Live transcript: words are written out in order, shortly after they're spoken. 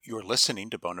You're listening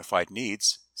to Bonafide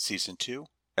Needs, Season 2,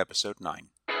 Episode 9.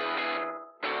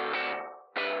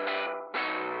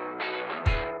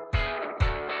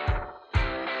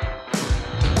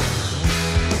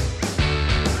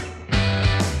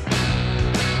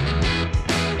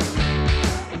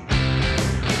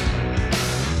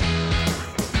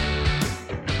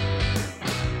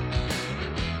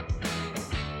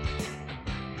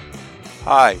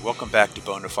 Hi, welcome back to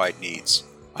Bonafide Needs.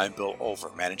 I'm Bill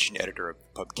Olver, Managing Editor of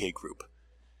PubK Group.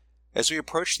 As we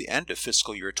approach the end of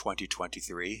fiscal year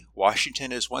 2023,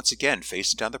 Washington is once again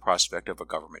facing down the prospect of a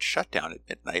government shutdown at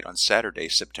midnight on Saturday,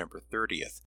 September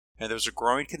 30th, and there's a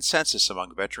growing consensus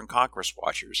among veteran Congress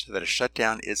watchers that a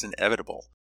shutdown is inevitable.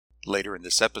 Later in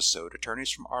this episode,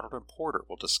 attorneys from Arnold & Porter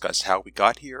will discuss how we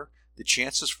got here, the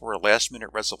chances for a last-minute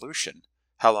resolution,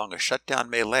 how long a shutdown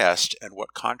may last, and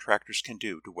what contractors can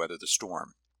do to weather the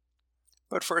storm.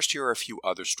 But first, here are a few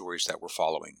other stories that we're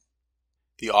following.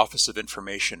 The Office of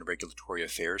Information and Regulatory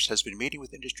Affairs has been meeting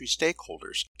with industry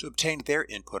stakeholders to obtain their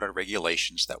input on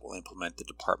regulations that will implement the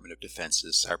Department of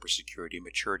Defense's Cybersecurity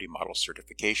Maturity Model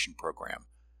Certification Program.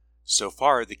 So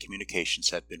far, the communications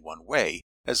have been one way,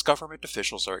 as government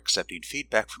officials are accepting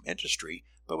feedback from industry,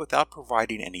 but without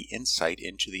providing any insight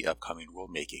into the upcoming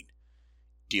rulemaking.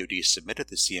 DoD submitted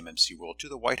the CMMC rule to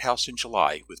the White House in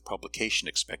July, with publication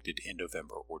expected in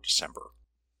November or December.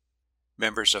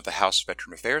 Members of the House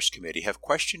Veteran Affairs Committee have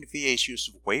questioned VA's use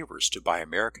of waivers to Buy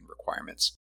American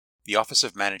requirements. The Office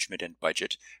of Management and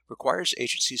Budget requires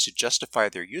agencies to justify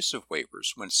their use of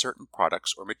waivers when certain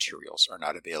products or materials are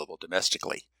not available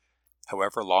domestically.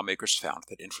 However, lawmakers found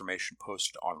that information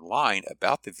posted online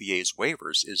about the VA's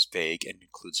waivers is vague and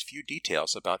includes few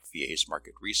details about VA's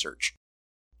market research.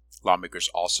 Lawmakers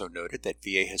also noted that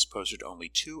VA has posted only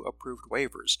 2 approved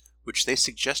waivers, which they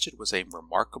suggested was a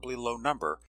remarkably low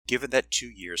number given that 2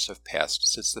 years have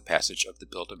passed since the passage of the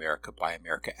Build America, Buy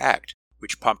America Act,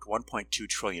 which pumped $1.2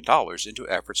 trillion into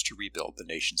efforts to rebuild the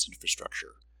nation's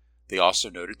infrastructure. They also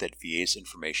noted that VA's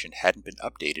information hadn't been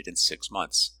updated in 6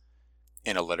 months.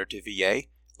 In a letter to VA,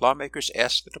 lawmakers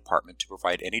asked the department to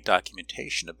provide any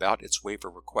documentation about its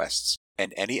waiver requests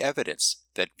and any evidence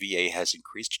that VA has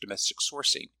increased domestic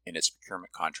sourcing in its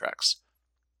procurement contracts.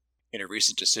 In a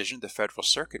recent decision, the Federal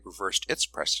Circuit reversed its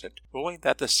precedent, ruling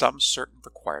that the some certain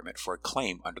requirement for a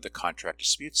claim under the Contract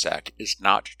Disputes Act is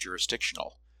not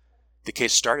jurisdictional. The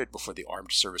case started before the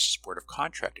Armed Services Board of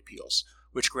Contract Appeals,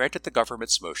 which granted the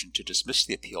government's motion to dismiss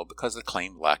the appeal because the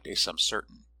claim lacked a some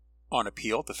certain. On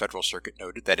appeal, the Federal Circuit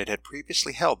noted that it had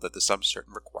previously held that the some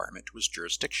certain requirement was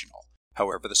jurisdictional.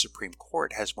 However, the Supreme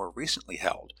Court has more recently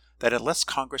held that unless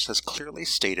Congress has clearly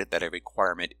stated that a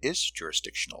requirement is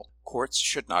jurisdictional, courts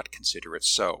should not consider it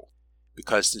so.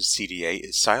 Because the CDA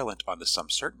is silent on the some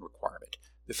certain requirement,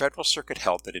 the Federal Circuit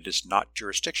held that it is not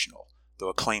jurisdictional, though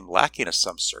a claim lacking a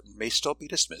some certain may still be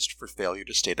dismissed for failure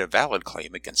to state a valid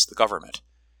claim against the government.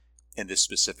 In this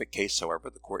specific case,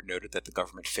 however, the court noted that the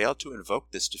government failed to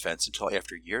invoke this defense until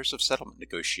after years of settlement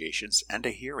negotiations and a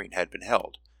hearing had been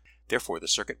held. Therefore, the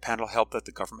circuit panel held that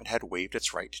the government had waived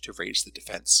its right to raise the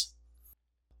defense.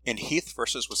 In Heath v.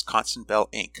 Wisconsin Bell,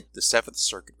 Inc., the Seventh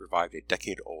Circuit revived a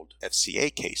decade-old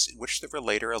FCA case in which the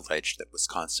relator alleged that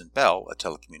Wisconsin Bell, a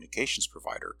telecommunications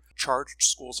provider, charged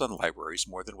schools and libraries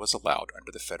more than was allowed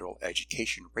under the Federal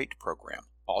Education Rate Program,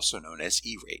 also known as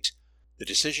E-Rate. The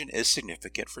decision is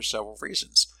significant for several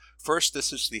reasons. First,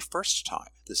 this is the first time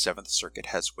the Seventh Circuit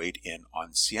has weighed in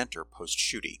on scienter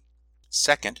post-Schuette.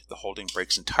 Second, the holding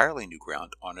breaks entirely new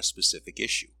ground on a specific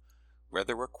issue,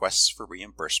 whether requests for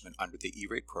reimbursement under the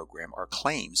E-Rate program are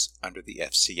claims under the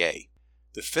FCA.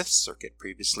 The Fifth Circuit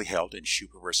previously held in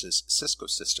Schuppe v. Cisco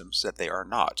Systems that they are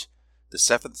not. The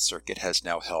Seventh Circuit has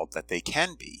now held that they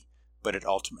can be, but it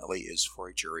ultimately is for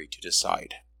a jury to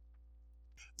decide.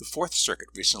 The Fourth Circuit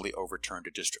recently overturned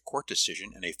a district court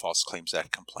decision in a False Claims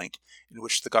Act complaint in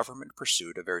which the government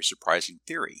pursued a very surprising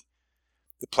theory.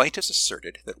 The plaintiffs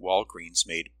asserted that Walgreens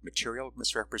made material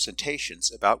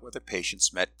misrepresentations about whether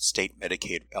patients met state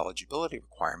Medicaid eligibility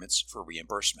requirements for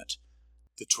reimbursement.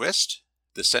 The twist?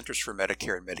 The Centers for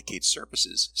Medicare and Medicaid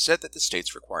Services said that the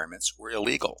state's requirements were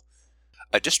illegal.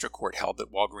 A district court held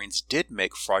that Walgreens did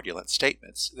make fraudulent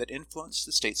statements that influenced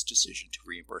the state's decision to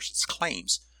reimburse its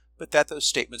claims, but that those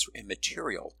statements were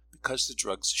immaterial because the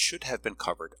drugs should have been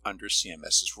covered under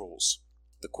CMS's rules.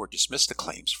 The court dismissed the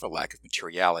claims for lack of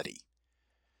materiality.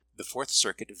 The Fourth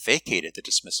Circuit vacated the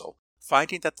dismissal,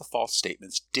 finding that the false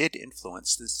statements did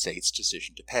influence the state's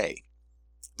decision to pay.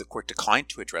 The court declined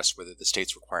to address whether the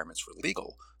state's requirements were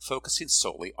legal, focusing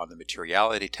solely on the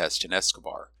materiality test in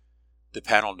Escobar. The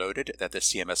panel noted that the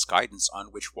CMS guidance on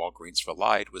which Walgreens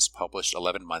relied was published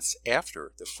 11 months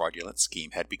after the fraudulent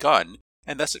scheme had begun,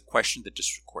 and thus it questioned the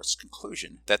district court's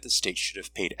conclusion that the state should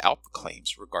have paid out the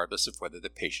claims regardless of whether the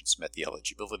patients met the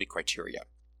eligibility criteria.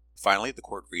 Finally, the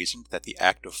court reasoned that the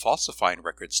act of falsifying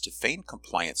records to feign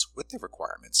compliance with the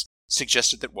requirements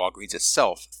suggested that Walgreens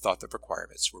itself thought the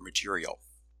requirements were material.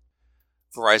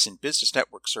 Verizon Business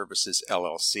Network Services,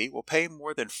 LLC, will pay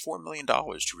more than $4 million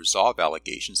to resolve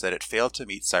allegations that it failed to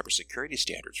meet cybersecurity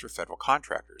standards for federal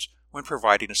contractors when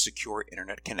providing a secure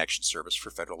internet connection service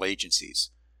for federal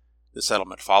agencies. The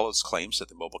settlement follows claims that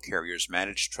the mobile carrier's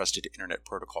managed trusted internet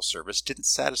protocol service didn't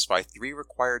satisfy 3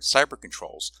 required cyber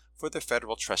controls for the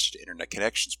Federal Trusted Internet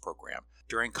Connections Program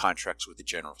during contracts with the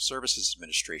General Services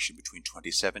Administration between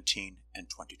 2017 and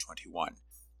 2021.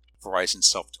 Verizon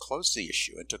self-disclosed the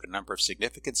issue and took a number of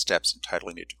significant steps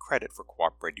entitling it to credit for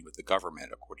cooperating with the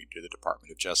government, according to the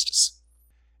Department of Justice.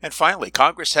 And finally,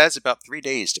 Congress has about 3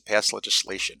 days to pass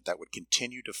legislation that would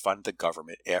continue to fund the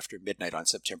government after midnight on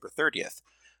September 30th,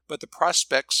 but the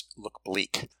prospects look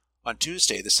bleak. On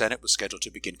Tuesday, the Senate was scheduled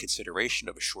to begin consideration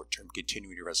of a short-term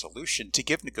continuing resolution to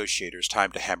give negotiators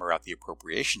time to hammer out the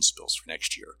appropriations bills for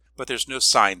next year, but there's no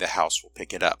sign the House will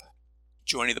pick it up.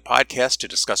 Joining the podcast to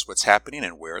discuss what's happening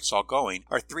and where it's all going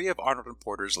are 3 of Arnold &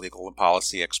 Porter's legal and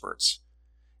policy experts.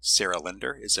 Sarah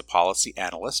Linder is a policy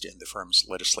analyst in the firm's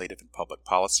legislative and public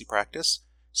policy practice.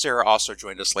 Sarah also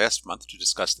joined us last month to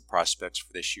discuss the prospects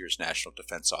for this year's National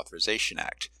Defense Authorization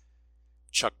Act.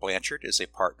 Chuck Blanchard is a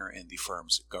partner in the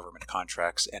firm's government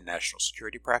contracts and national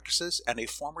security practices and a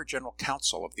former general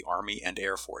counsel of the Army and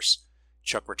Air Force.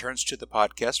 Chuck returns to the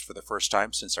podcast for the first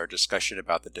time since our discussion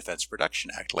about the Defense Production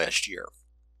Act last year.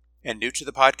 And new to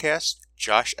the podcast,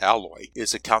 Josh Alloy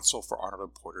is a counsel for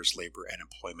Arnold & Porter's labor and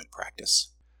employment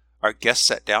practice. Our guest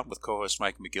sat down with co-host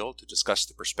Mike McGill to discuss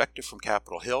the perspective from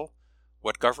Capitol Hill,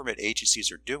 what government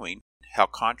agencies are doing, how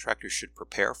contractors should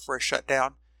prepare for a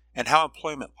shutdown, and how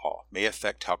employment law may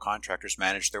affect how contractors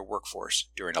manage their workforce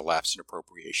during a lapse in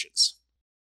appropriations.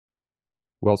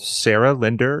 Well, Sarah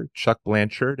Linder, Chuck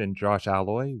Blanchard, and Josh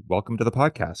Alloy, welcome to the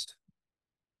podcast.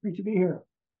 Great to be here.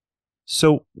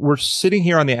 So we're sitting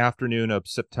here on the afternoon of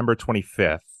September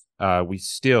 25th. We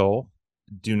still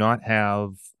do not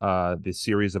have the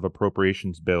series of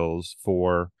appropriations bills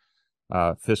for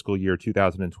fiscal year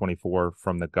 2024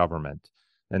 from the government.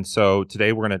 And so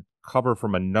today we're going to cover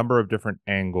from a number of different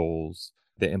angles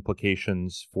the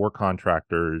implications for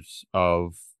contractors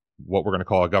of what we're going to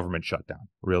call a government shutdown,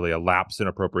 really a lapse in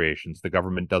appropriations. The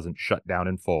government doesn't shut down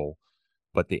in full,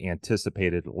 but the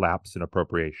anticipated lapse in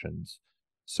appropriations.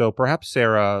 So perhaps,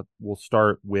 Sarah, we'll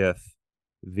start with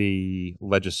the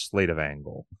legislative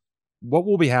angle. What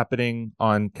will be happening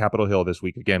on Capitol Hill this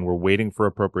week? Again, we're waiting for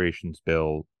appropriations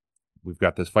bill. We've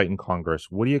got this fight in Congress.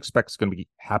 What do you expect is going to be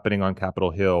happening on Capitol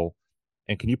Hill?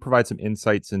 And can you provide some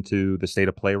insights into the state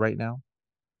of play right now?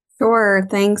 Sure.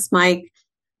 Thanks, Mike.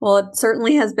 Well, it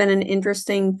certainly has been an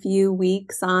interesting few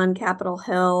weeks on Capitol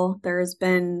Hill. There's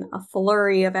been a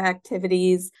flurry of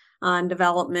activities on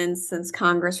developments since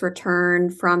Congress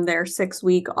returned from their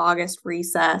 6-week August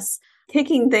recess.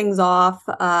 Kicking things off,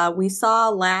 we saw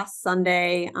last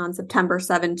Sunday on September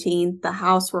 17th, the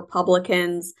House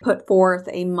Republicans put forth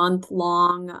a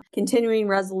month-long continuing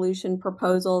resolution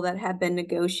proposal that had been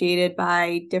negotiated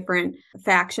by different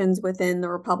factions within the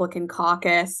Republican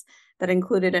caucus that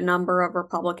included a number of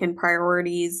Republican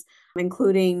priorities,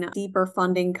 including deeper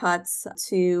funding cuts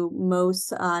to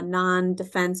most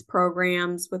non-defense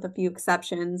programs, with a few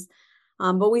exceptions.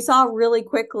 But we saw really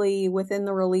quickly within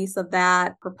the release of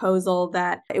that proposal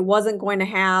that it wasn't going to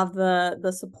have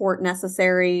the support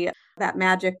necessary, that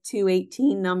magic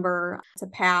 218 number, to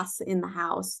pass in the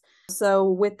House. So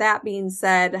with that being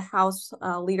said, House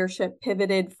leadership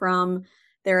pivoted from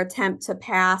their attempt to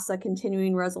pass a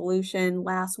continuing resolution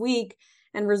last week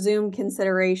and resumed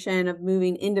consideration of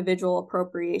moving individual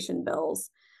appropriation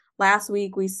bills. Last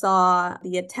week, we saw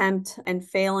the attempt and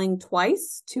failing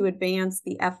twice to advance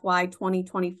the FY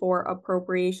 2024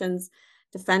 appropriations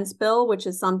defense bill, which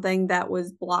is something that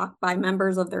was blocked by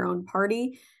members of their own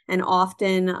party and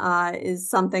often is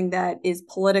something that is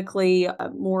politically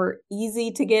more easy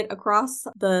to get across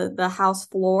the House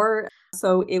floor.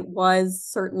 So it was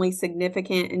certainly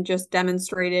significant and just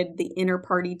demonstrated the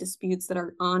inter-party disputes that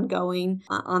are ongoing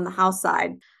on the House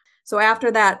side. So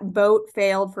after that vote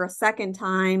failed for a second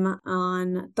time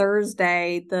on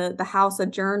Thursday, the House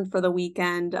adjourned for the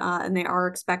weekend, and they are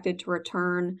expected to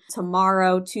return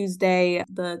tomorrow, Tuesday,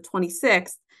 the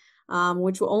 26th,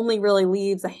 which only really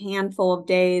leaves a handful of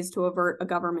days to avert a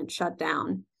government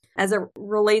shutdown. As it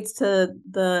relates to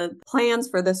the plans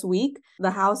for this week,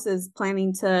 the House is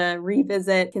planning to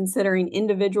revisit considering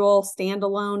individual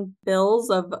standalone bills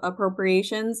of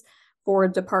appropriations for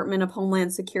Department of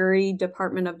Homeland Security,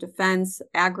 Department of Defense,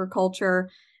 Agriculture,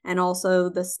 and also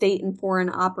the State and Foreign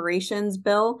Operations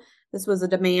bill. This was a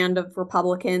demand of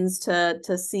Republicans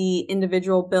to see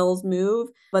individual bills move,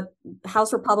 but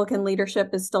House Republican leadership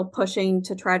is still pushing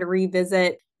to try to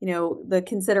revisit, the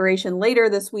consideration later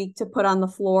this week to put on the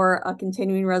floor a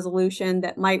continuing resolution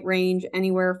that might range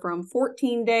anywhere from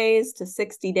 14 days to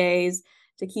 60 days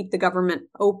to keep the government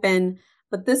open.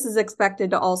 But this is expected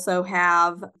to also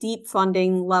have deep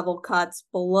funding level cuts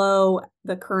below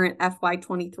the current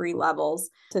FY23 levels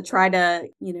to try to,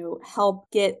 help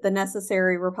get the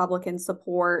necessary Republican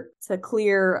support to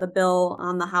clear the bill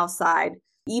on the House side.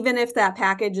 Even if that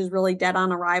package is really dead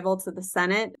on arrival to the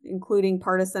Senate, including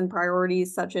partisan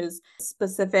priorities such as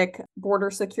specific border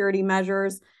security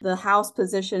measures, the House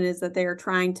position is that they are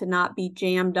trying to not be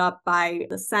jammed up by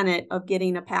the Senate of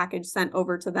getting a package sent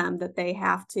over to them that they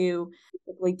have to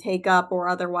take up, or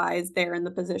otherwise they're in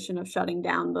the position of shutting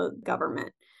down the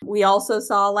government. We also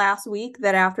saw last week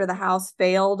that after the House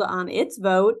failed on its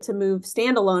vote to move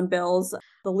standalone bills,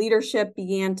 the leadership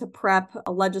began to prep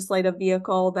a legislative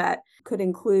vehicle that could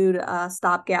include a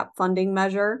stopgap funding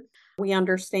measure. We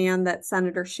understand that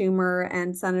Senator Schumer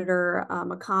and Senator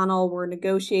McConnell were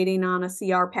negotiating on a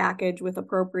CR package with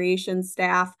appropriations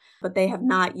staff, but they have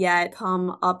not yet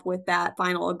come up with that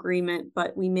final agreement,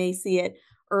 but we may see it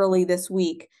early this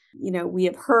week. We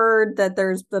have heard that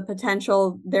there's the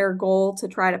potential, their goal to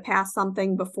try to pass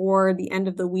something before the end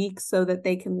of the week so that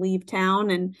they can leave town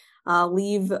and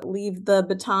leave the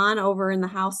baton over in the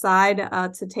House side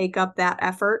to take up that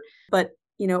effort. But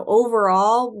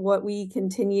overall, what we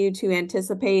continue to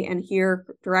anticipate and hear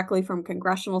directly from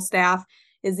congressional staff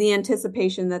is the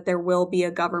anticipation that there will be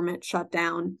a government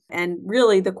shutdown. And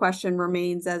really the question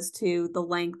remains as to the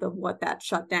length of what that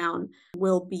shutdown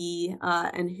will be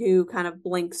and who kind of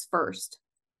blinks first.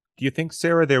 Do you think,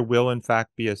 Sarah, there will in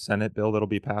fact be a Senate bill that'll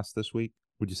be passed this week?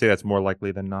 Would you say that's more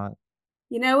likely than not?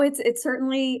 It's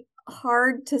certainly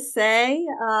hard to say,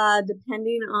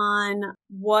 depending on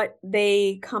what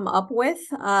they come up with.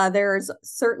 There's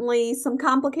certainly some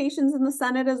complications in the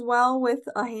Senate as well, with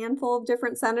a handful of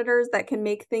different senators that can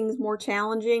make things more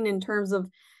challenging in terms of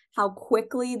how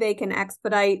quickly they can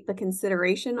expedite the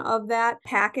consideration of that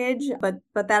package. But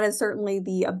that is certainly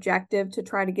the objective, to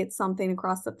try to get something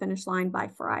across the finish line by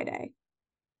Friday.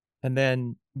 And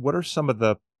then what are some of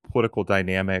the political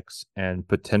dynamics and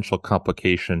potential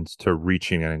complications to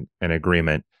reaching an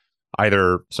agreement,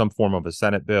 either some form of a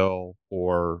Senate bill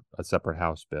or a separate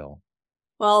House bill?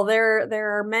 Well,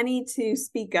 there are many to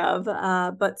speak of,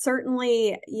 but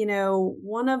certainly,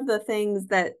 one of the things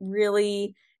that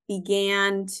really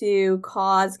began to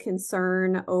cause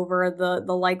concern over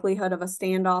the likelihood of a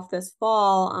standoff this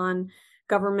fall on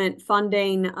government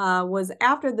funding was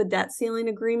after the debt ceiling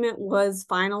agreement was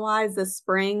finalized this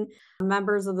spring.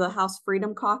 Members of the House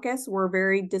Freedom Caucus were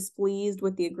very displeased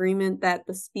with the agreement that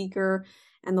the Speaker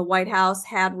and the White House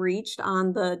had reached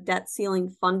on the debt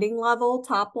ceiling funding level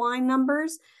top line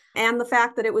numbers, and the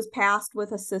fact that it was passed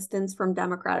with assistance from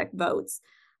Democratic votes.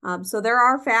 So there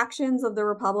are factions of the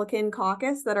Republican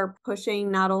caucus that are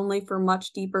pushing not only for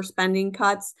much deeper spending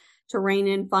cuts to rein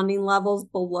in funding levels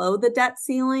below the debt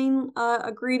ceiling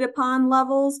agreed upon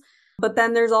levels, but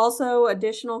then there's also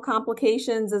additional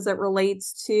complications as it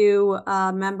relates to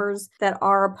members that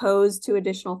are opposed to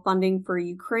additional funding for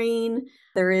Ukraine.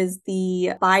 There is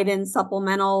the Biden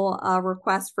supplemental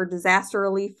request for disaster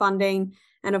relief funding.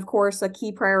 And of course, a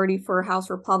key priority for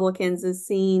House Republicans is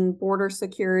seeing border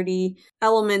security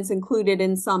elements included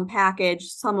in some package,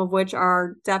 some of which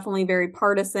are definitely very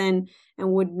partisan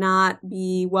and would not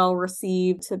be well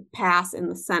received to pass in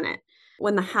the Senate.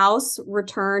 When the House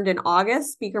returned in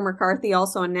August, Speaker McCarthy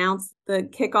also announced the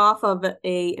kickoff of an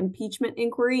impeachment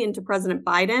inquiry into President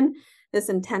Biden. This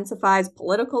intensifies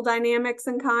political dynamics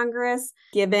in Congress,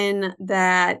 given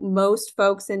that most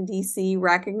folks in D.C.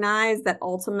 recognize that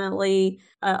ultimately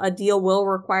a deal will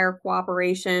require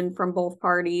cooperation from both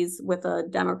parties with a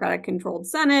Democratic-controlled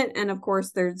Senate. And of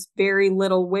course, there's very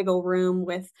little wiggle room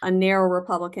with a narrow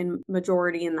Republican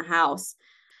majority in the House.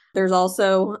 There's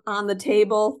also on the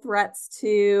table threats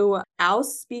to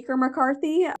oust Speaker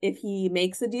McCarthy if he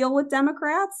makes a deal with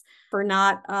Democrats for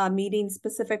not meeting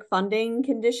specific funding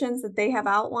conditions that they have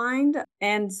outlined.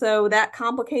 And so that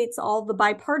complicates all the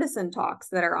bipartisan talks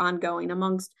that are ongoing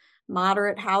amongst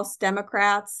moderate House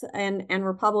Democrats and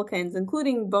Republicans,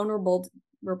 including vulnerable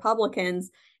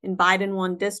Republicans in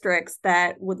Biden-won districts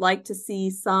that would like to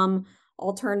see some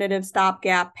alternative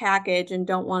stopgap package and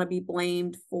don't want to be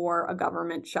blamed for a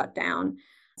government shutdown.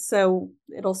 So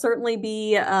it'll certainly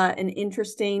be an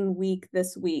interesting week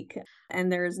this week,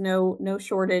 and there's no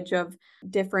shortage of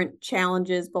different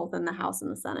challenges both in the House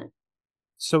and the Senate.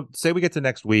 So say we get to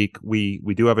next week, we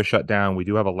do have a shutdown, we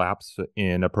do have a lapse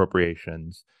in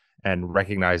appropriations, and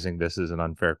recognizing this is an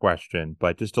unfair question,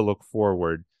 but just to look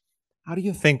forward, how do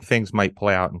you think things might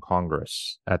play out in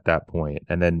Congress at that point?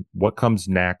 And then what comes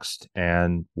next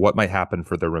and what might happen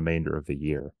for the remainder of the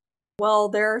year? Well,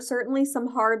 there are certainly some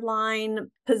hardline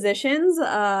positions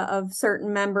of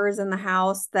certain members in the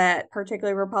House, that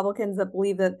particularly Republicans, that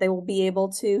believe that they will be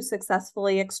able to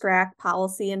successfully extract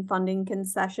policy and funding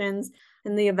concessions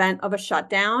in the event of a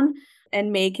shutdown,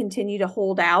 and may continue to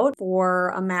hold out for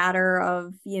a matter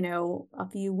of, a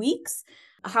few weeks.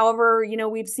 However,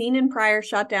 we've seen in prior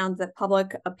shutdowns that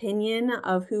public opinion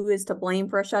of who is to blame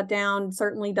for a shutdown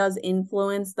certainly does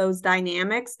influence those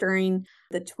dynamics during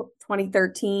the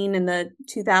 2013 and the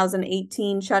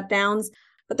 2018 shutdowns.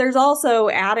 But there's also,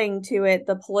 adding to it,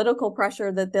 the political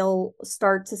pressure that they'll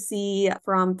start to see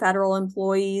from federal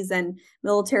employees and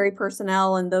military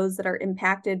personnel and those that are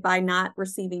impacted by not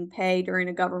receiving pay during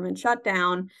a government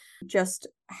shutdown, just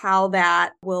how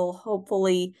that will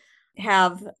hopefully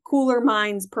have cooler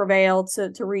minds prevail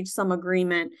to reach some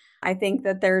agreement. I think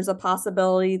that there's a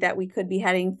possibility that we could be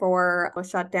heading for a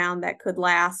shutdown that could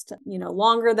last,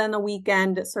 longer than the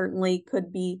weekend. It certainly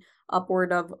could be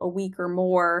upward of a week or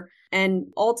more. And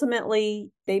ultimately,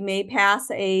 they may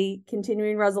pass a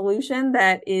continuing resolution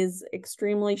that is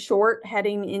extremely short,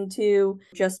 heading into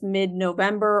just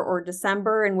mid-November or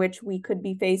December, in which we could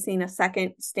be facing a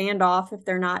second standoff if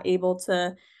they're not able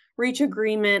to reach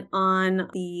agreement on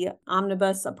the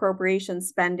omnibus appropriation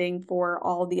spending for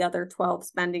all the other 12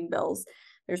 spending bills.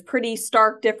 There's pretty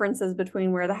stark differences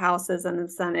between where the House is and the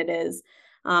Senate is.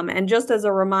 And just as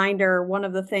a reminder, one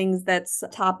of the things that's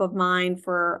top of mind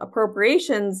for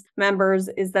appropriations members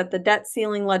is that the debt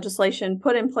ceiling legislation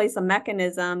put in place a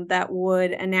mechanism that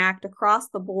would enact across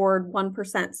the board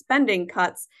 1% spending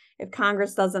cuts if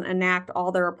Congress doesn't enact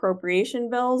all their appropriation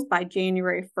bills by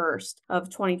January 1st of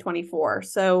 2024.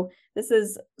 So this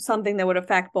is something that would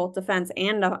affect both defense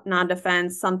and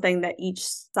non-defense, something that each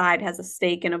side has a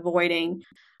stake in avoiding.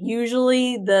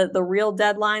 Usually the real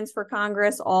deadlines for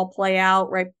Congress all play out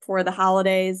right before the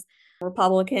holidays.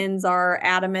 Republicans are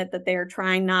adamant that they are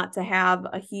trying not to have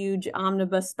a huge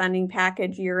omnibus spending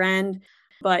package year end,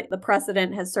 but the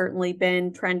precedent has certainly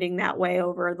been trending that way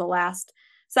over the last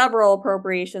several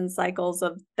appropriation cycles.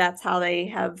 Of that's how they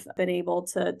have been able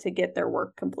to get their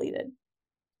work completed.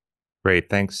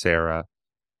 Great. Thanks, Sarah.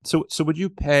 So would you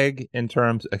peg, in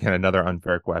terms, again, another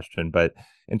unfair question, but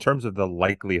in terms of the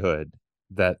likelihood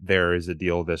that there is a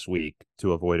deal this week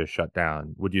to avoid a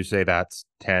shutdown, would you say that's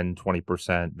 10,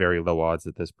 20%, very low odds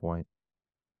at this point?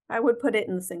 I would put it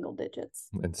in the single digits.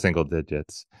 In single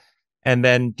digits. And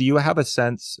then do you have a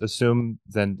sense, assume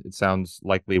then it sounds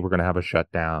likely we're going to have a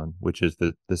shutdown, which is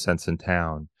the sense in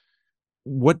town.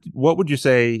 What would you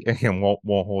say, again, won't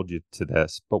hold you to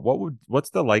this, but what's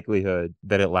the likelihood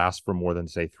that it lasts for more than,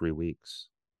 say, 3 weeks?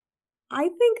 I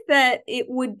think that it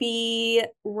would be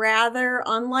rather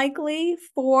unlikely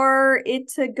for it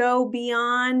to go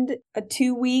beyond a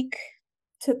 2-week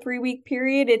to 3-week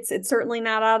period. It's certainly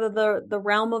not out of the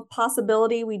realm of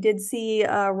possibility. We did see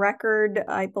a record,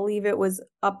 I believe it was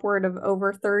upward of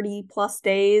over 30 plus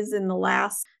days in the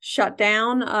last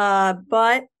shutdown.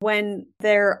 But when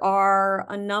there are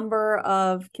a number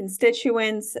of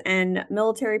constituents and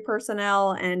military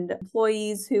personnel and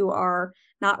employees who are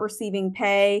not receiving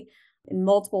pay in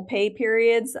multiple pay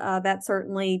periods, that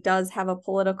certainly does have a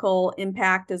political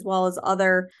impact, as well as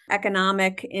other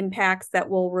economic impacts that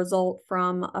will result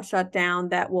from a shutdown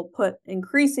that will put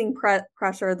increasing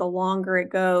pressure the longer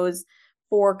it goes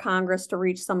for Congress to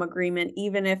reach some agreement,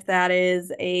 even if that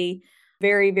is a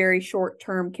very, very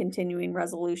short-term continuing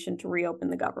resolution to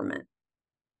reopen the government.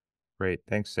 Great.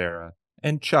 Thanks, Sarah.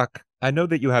 And Chuck, I know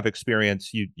that you have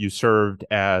experience. You served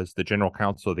as the General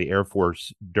Counsel of the Air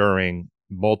Force during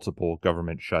multiple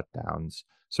government shutdowns.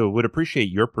 So would appreciate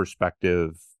your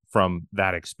perspective from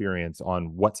that experience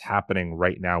on what's happening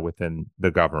right now within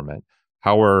the government.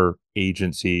 How are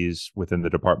agencies within the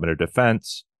Department of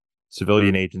Defense,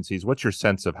 civilian agencies, what's your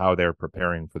sense of how they're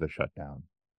preparing for the shutdown?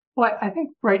 Well, I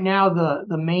think right now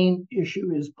the main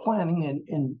issue is planning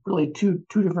in really two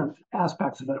different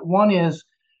aspects of it. One is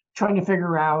trying to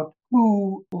figure out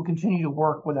who will continue to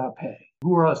work without pay,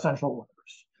 who are essential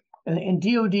workers. And in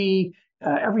DoD,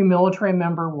 every military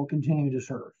member will continue to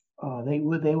serve. They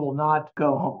will not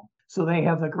go home. So they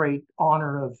have the great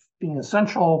honor of being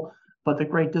essential, but the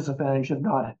great disadvantage of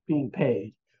not being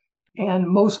paid. And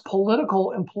most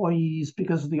political employees,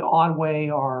 because of the odd way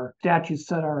our statutes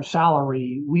set our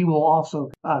salary, we will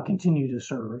also continue to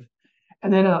serve.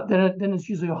 And then it's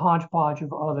usually a hodgepodge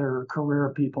of other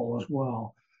career people as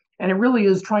well. And it really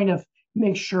is trying to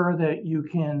make sure that we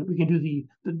can do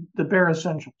the bare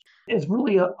essentials. It's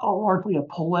really largely a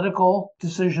political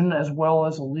decision as well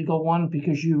as a legal one,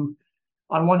 because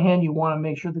on one hand, you want to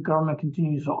make sure the government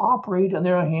continues to operate. On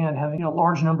the other hand, having a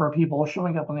large number of people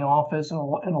showing up in the office and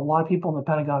a lot of people in the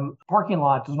Pentagon parking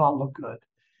lot does not look good.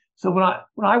 So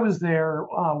when I was there,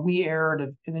 we erred,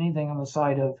 if anything, on the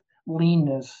side of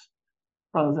leanness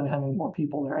rather than having more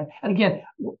people there. And again,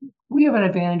 we have an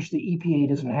advantage the EPA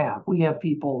doesn't have. We have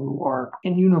people who are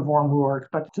in uniform who are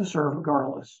expected to serve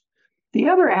regardless. The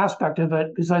other aspect of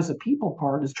it, besides the people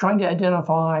part, is trying to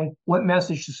identify what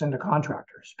message to send to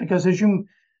contractors. Because as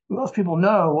most people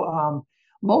know,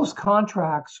 most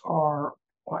contracts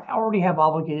already have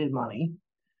obligated money.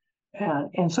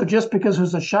 And so just because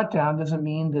there's a shutdown doesn't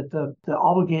mean that the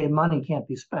obligated money can't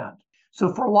be spent.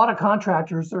 So for a lot of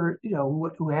contractors,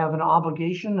 who have an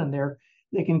obligation and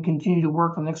they can continue to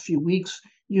work the next few weeks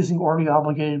using already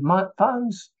obligated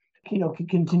funds, can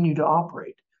continue to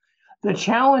operate. The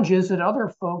challenge is that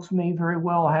other folks may very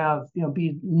well have,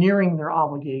 be nearing their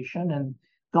obligation, and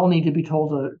they'll need to be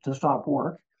told to stop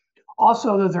work.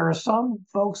 Also, that there are some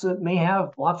folks that may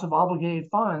have lots of obligated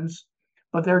funds,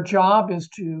 but their job is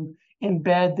to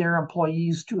embed their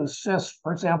employees to assist,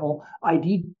 for example,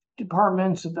 ID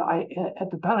departments at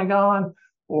the Pentagon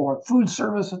or food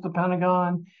service at the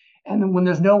Pentagon. And then when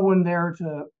there's no one there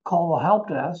to call the help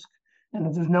desk, and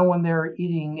if there's no one there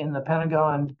eating in the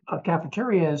Pentagon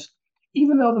cafeterias,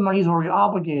 even though the money is already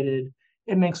obligated,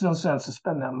 it makes no sense to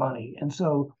spend that money. And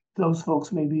so those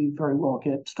folks may be very well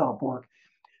get stop work.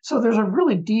 So there's a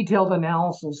really detailed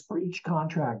analysis for each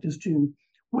contract as to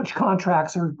which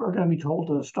contracts are going to be told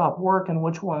to stop work and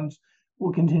which ones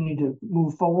will continue to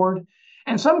move forward.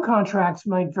 And some contracts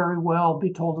might very well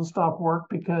be told to stop work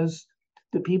because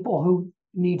the people who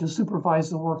need to supervise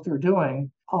the work they're doing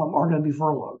are going to be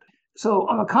furloughed. So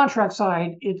on the contract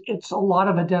side, it's a lot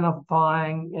of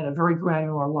identifying at a very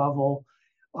granular level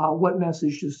what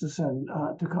messages to send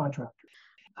to contractors.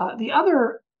 The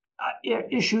other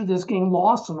issue that's getting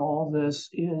lost in all this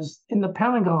is in the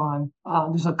Pentagon,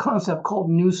 there's a concept called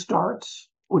new starts,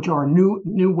 which are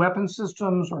new weapon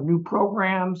systems or new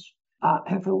programs.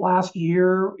 And for the last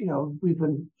year,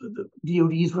 the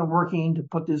DoD's been working to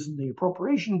put this in the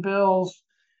appropriation bills.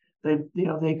 They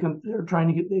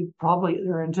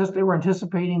were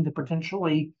anticipating the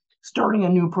potentially starting a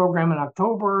new program in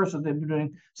October, so they've been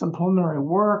doing some preliminary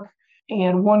work.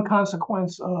 And one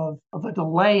consequence of a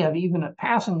delay of even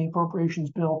passing the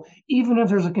appropriations bill, even if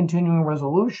there's a continuing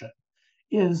resolution,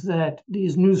 is that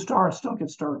these new starts don't get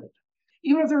started.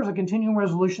 Even if there's a continuing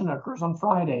resolution that occurs on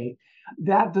Friday,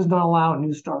 that does not allow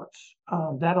new starts.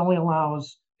 That only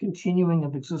allows continuing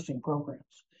of existing programs.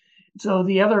 So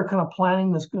the other kind of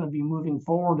planning that's going to be moving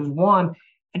forward is, one,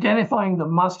 identifying the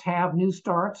must-have new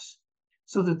starts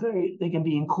so that they can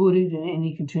be included in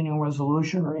any continuing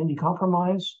resolution or any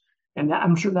compromise. And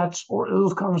I'm sure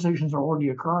those conversations are already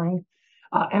occurring.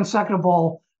 And second of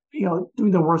all,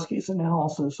 doing the worst-case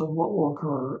analysis of what will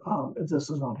occur if this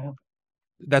does not happen.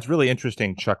 That's really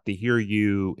interesting, Chuck, to hear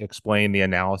you explain the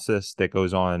analysis that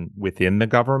goes on within the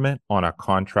government on a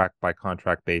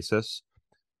contract-by-contract basis,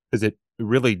 because it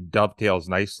really dovetails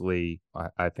nicely,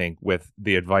 I think, with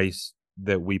the advice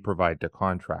that we provide to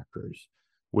contractors,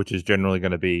 which is generally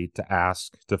going to be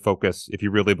to focus, if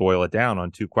you really boil it down, on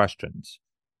two questions.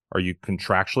 Are you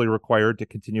contractually required to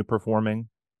continue performing?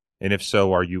 And if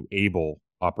so, are you able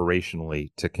operationally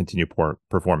to continue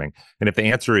performing? And if the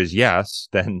answer is yes,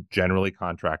 then generally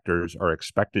contractors are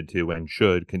expected to and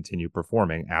should continue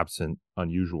performing absent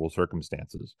unusual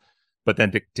circumstances. But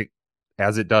then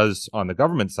as it does on the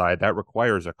government side, that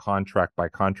requires a contract by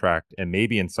contract, and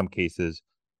maybe in some cases,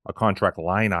 a contract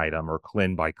line item or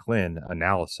CLIN by CLIN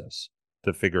analysis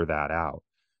to figure that out.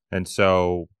 And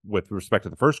so with respect to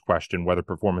the first question, whether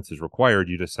performance is required,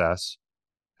 you'd assess,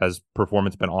 has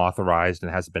performance been authorized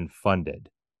and has it been funded?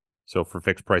 So for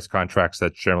fixed price contracts,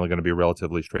 that's generally going to be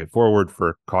relatively straightforward.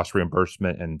 For cost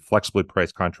reimbursement and flexibly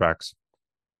priced contracts,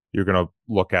 you're going to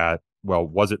look at, well,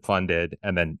 was it funded?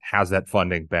 And then has that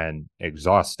funding been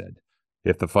exhausted?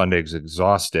 If the funding is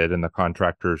exhausted and the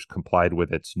contractors complied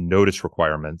with its notice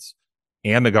requirements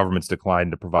and the government's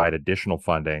declined to provide additional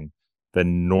funding,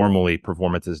 then normally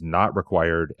performance is not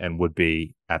required and would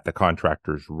be at the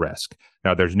contractor's risk.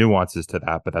 Now, there's nuances to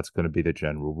that, but that's going to be the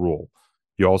general rule.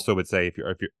 You also would say,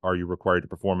 are you required to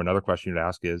perform? Another question you'd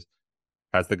ask is,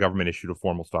 has the government issued a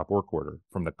formal stop work order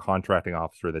from the contracting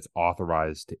officer that's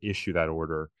authorized to issue that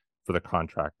order for the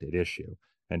contracted issue?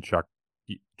 And Chuck,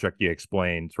 you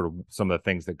explained sort of some of the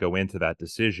things that go into that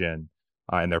decision,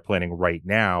 and they're planning right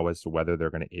now as to whether they're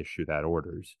going to issue that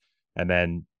orders. And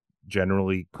then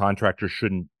generally, contractors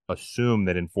shouldn't assume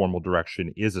that informal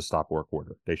direction is a stop work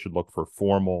order. They should look for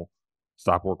formal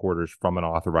stop work orders from an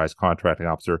authorized contracting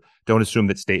officer. Don't assume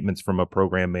that statements from a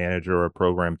program manager or a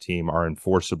program team are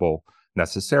enforceable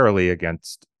necessarily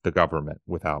against the government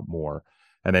without more.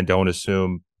 And then don't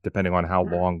assume, depending on how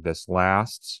long this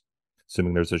lasts,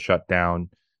 assuming there's a shutdown,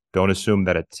 don't assume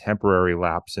that a temporary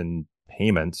lapse in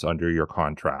payments under your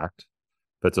contract,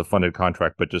 that's a funded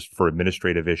contract, but just for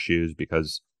administrative issues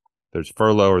because there's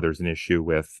furlough or there's an issue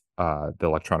with the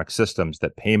electronic systems,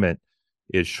 that payment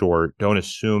is short. Don't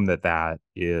assume that that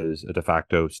is a de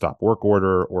facto stop work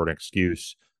order or an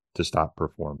excuse to stop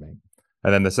performing.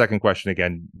 And then the second question,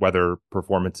 again, whether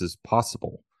performance is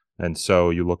possible. And so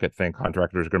you look at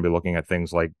contractors are going to be looking at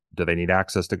things like, do they need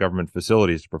access to government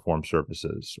facilities to perform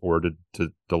services or to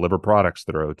deliver products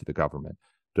that are owed to the government?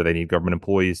 Do they need government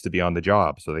employees to be on the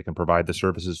job so they can provide the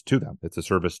services to them? It's a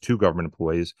service to government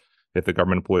employees. If the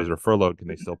government employees are furloughed, can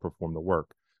they still perform the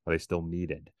work? Are they still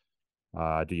needed?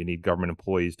 Do you need government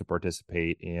employees to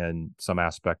participate in some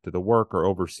aspect of the work or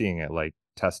overseeing it, like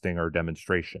testing or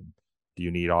demonstration? Do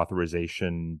you need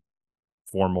authorization,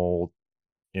 formal,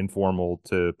 informal,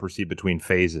 to proceed between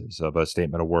phases of a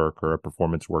statement of work or a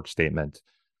performance work statement?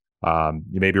 You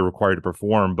may be required to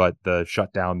perform, but the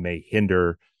shutdown may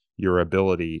hinder your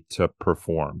ability to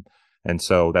perform. And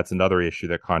so that's another issue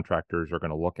that contractors are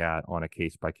going to look at on a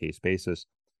case-by-case basis.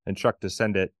 And Chuck, to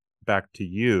send it back to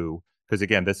you, because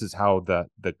again, this is how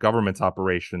the government's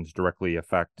operations directly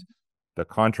affect the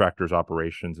contractors'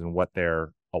 operations and what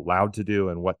they're allowed to do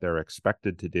and what they're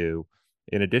expected to do.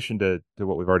 In addition to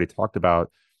what we've already talked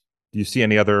about, do you see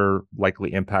any other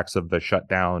likely impacts of the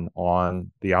shutdown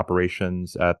on the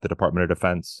operations at the Department of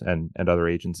Defense and other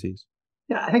agencies?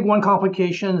 Yeah, I think one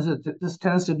complication is that this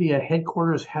tends to be a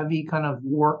headquarters heavy kind of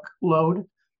workload.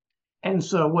 And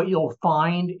so what you'll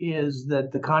find is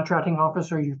that the contracting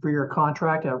officer for your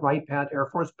contract at Wright Pat Air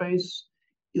Force Base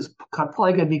is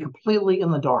probably going to be completely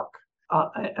in the dark.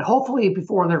 Hopefully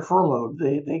before they're furloughed,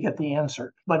 they get the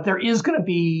answer. But there is going to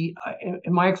be,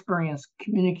 in my experience,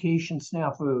 communication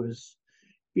snafus,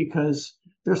 because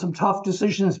there's some tough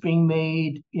decisions being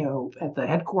made, at the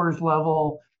headquarters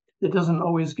level that doesn't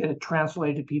always get it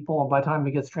translated to people. And by the time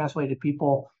it gets translated to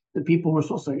people, the people who are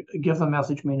supposed to give the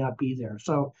message may not be there.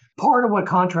 So part of what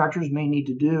contractors may need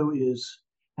to do is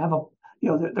have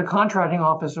the contracting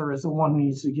officer is the one who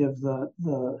needs to give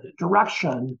the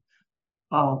direction.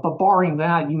 But barring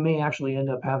that, you may actually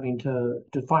end up having to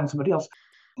find somebody else.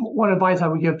 One advice I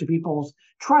would give to people is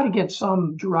try to get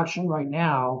some direction right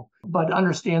now, but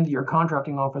understand that your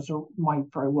contracting officer might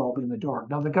very well be in the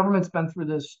dark. Now, the government's been through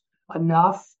this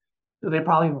enough that they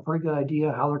probably have a pretty good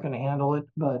idea how they're going to handle it,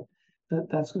 but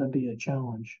that's going to be a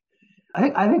challenge.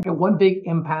 I think one big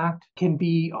impact can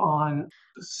be on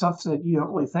stuff that you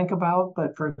don't really think about.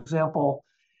 But for example,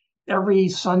 every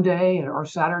Sunday or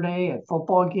Saturday at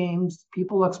football games,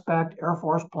 people expect Air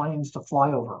Force planes to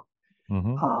fly over.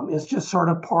 Mm-hmm. It's just sort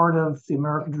of part of the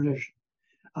American tradition.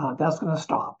 That's going to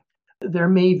stop. There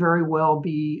may very well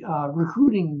be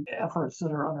recruiting efforts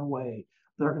that are underway.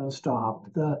 They're going to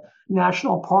stop. The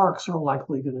national parks are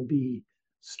likely going to be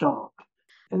stopped.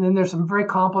 And then there's some very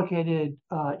complicated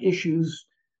issues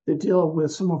that deal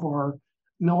with some of our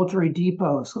military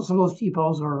depots. So some of those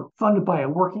depots are funded by a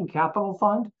working capital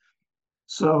fund.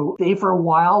 So they, for a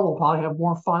while, will probably have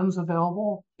more funds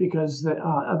available because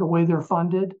of the way they're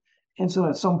funded. And so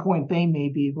at some point, they may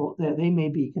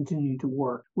be continuing to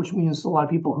work, which means a lot of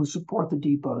people who support the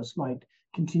depots might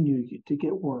continue to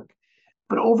get work.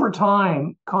 But over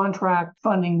time, contract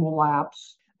funding will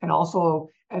lapse. And also,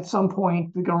 at some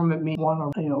point, the government may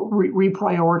want to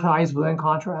reprioritize within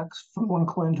contracts from one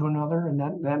CLIN to another, and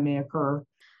that may occur.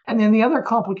 And then the other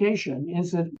complication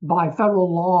is that by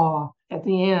federal law, at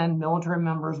the end, military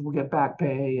members will get back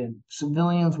pay and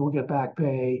civilians will get back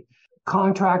pay.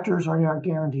 Contractors are not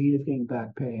guaranteed of getting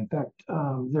back pay. In fact,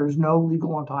 there's no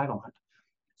legal entitlement.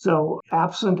 So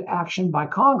absent action by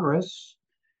Congress,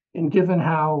 and given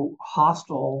how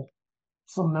hostile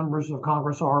some members of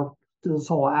Congress are to this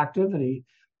whole activity,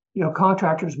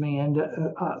 contractors may end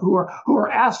who are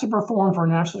asked to perform for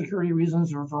national security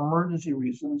reasons or for emergency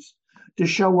reasons to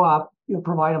show up,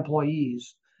 provide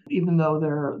employees, even though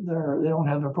they don't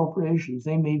have appropriations,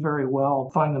 they may very well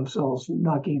find themselves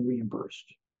not getting reimbursed.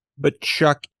 But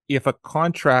Chuck, if a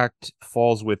contract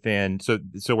falls within, so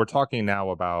we're talking now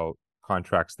about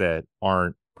contracts that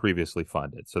aren't previously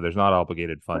funded. So there's not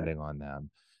obligated funding on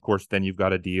them. Of course, then you've got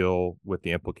to deal with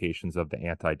the implications of the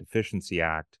Anti-Deficiency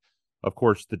Act. Of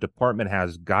course, the department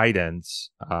has guidance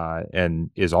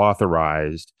and is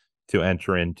authorized to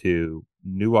enter into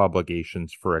new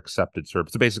obligations for accepted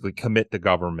service. So basically commit the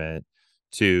government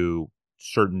to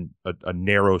a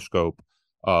narrow scope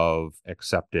of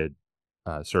accepted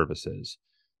services.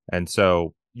 And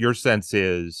so your sense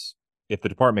is if the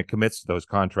department commits to those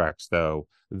contracts, though,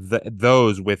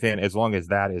 those within, as long as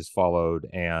that is followed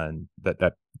and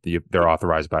they're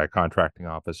authorized by a contracting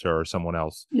officer or someone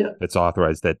else that's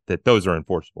authorized, that those are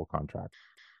enforceable contracts.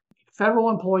 Federal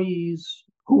employees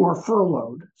who are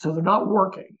furloughed, so they're not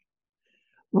working,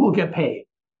 will get paid.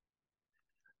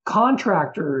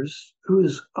 Contractors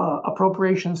whose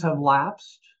appropriations have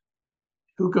lapsed,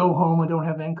 who go home and don't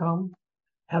have income,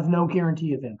 have no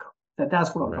guarantee of income.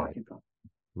 That's what I'm talking about.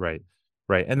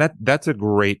 Right. And that's a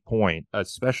great point,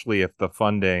 especially if the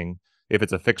funding, if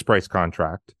it's a fixed price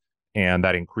contract and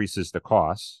that increases the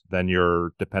costs, then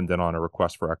you're dependent on a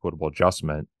request for equitable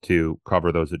adjustment to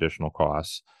cover those additional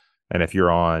costs. And if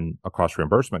you're on a cost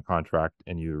reimbursement contract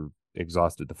and you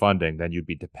exhausted the funding, then you'd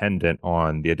be dependent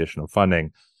on the additional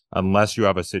funding, unless you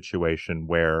have a situation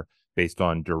where, based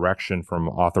on direction from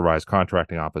authorized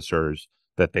contracting officers,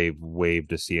 that they've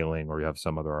waived a ceiling or you have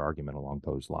some other argument along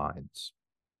those lines.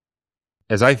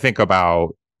 As I think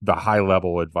about the high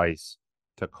level advice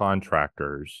to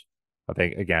contractors, I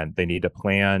think, again, they need to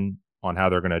plan on how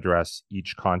they're going to address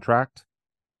each contract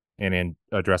and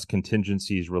address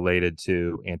contingencies related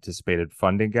to anticipated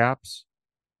funding gaps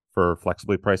for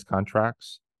flexibly priced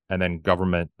contracts and then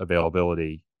government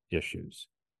availability issues.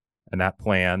 And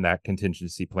that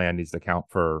contingency plan needs to account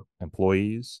for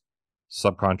employees,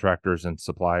 subcontractors and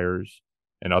suppliers,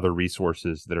 and other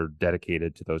resources that are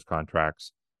dedicated to those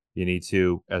contracts. You need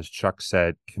to, as Chuck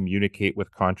said, communicate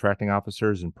with contracting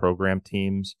officers and program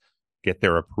teams, get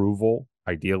their approval,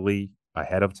 ideally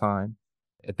ahead of time.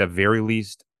 At the very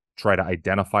least, try to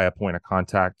identify a point of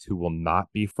contact who will not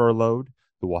be furloughed,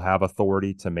 who will have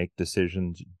authority to make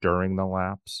decisions during the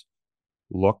lapse.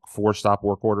 Look for stop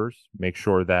work orders. Make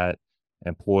sure that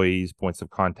employees' points of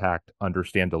contact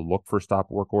understand to look for stop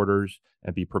work orders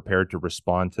and be prepared to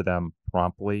respond to them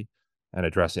promptly and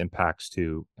address impacts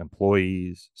to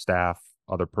employees, staff,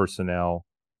 other personnel,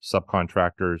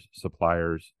 subcontractors,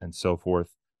 suppliers, and so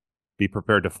forth. Be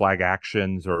prepared to flag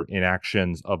actions or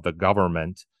inactions of the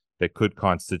government that could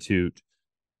constitute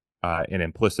an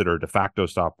implicit or de facto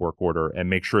stop work order, and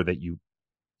make sure that you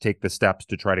take the steps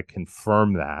to try to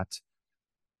confirm that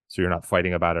so you're not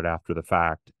fighting about it after the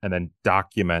fact, and then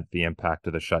document the impact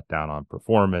of the shutdown on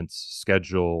performance,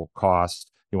 schedule,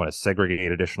 cost. You want to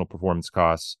segregate additional performance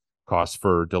costs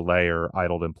for delay or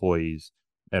idled employees,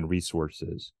 and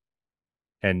resources.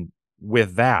 And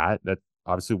with that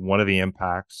obviously one of the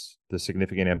impacts, the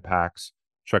significant impacts,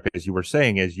 Chuck, as you were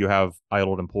saying, is you have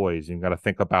idled employees. You've got to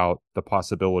think about the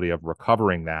possibility of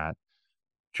recovering that.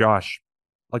 Josh,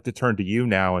 I'd like to turn to you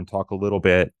now and talk a little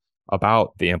bit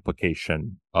about the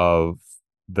implication of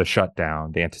the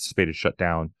shutdown, the anticipated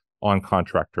shutdown on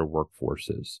contractor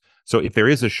workforces. So if there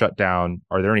is a shutdown,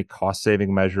 are there any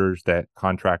cost-saving measures that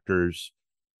contractors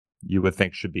you would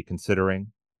think should be considering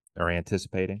or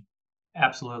anticipating?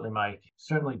 Absolutely, Mike.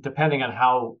 Certainly, depending on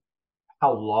how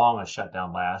long a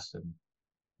shutdown lasts and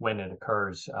when it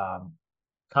occurs,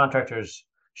 contractors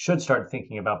should start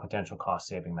thinking about potential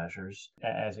cost-saving measures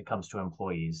as it comes to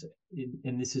employees.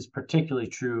 And this is particularly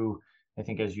true, I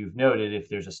think, as you've noted, if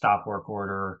there's a stop work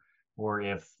order, or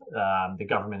if the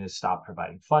government has stopped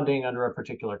providing funding under a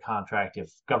particular contract, if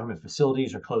government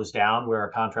facilities are closed down where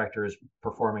a contractor is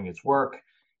performing its work,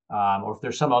 or if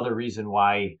there's some other reason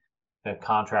why the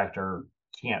contractor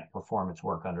can't perform its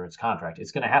work under its contract.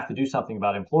 It's going to have to do something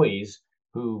about employees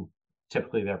who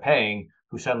typically they're paying,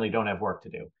 who suddenly don't have work to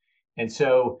do. And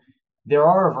so there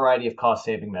are a variety of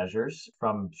cost-saving measures,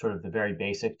 from sort of the very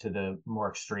basic to the more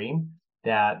extreme,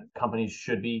 that companies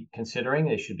should be considering.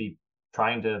 They should be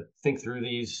trying to think through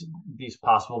these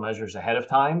possible measures ahead of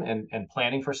time and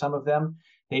planning for some of them.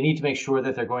 They need to make sure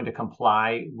that they're going to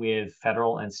comply with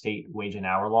federal and state wage and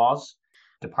hour laws.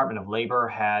 Department of Labor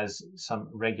has some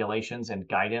regulations and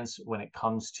guidance when it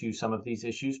comes to some of these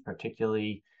issues,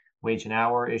 particularly wage and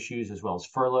hour issues, as well as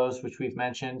furloughs, which we've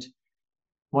mentioned.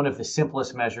 One of the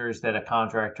simplest measures that a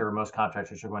contractor, or most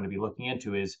contractors, are going to be looking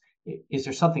into is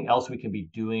there something else we can be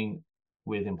doing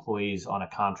with employees on a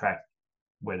contract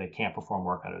where they can't perform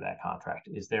work under that contract?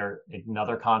 Is there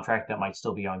another contract that might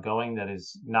still be ongoing that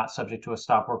is not subject to a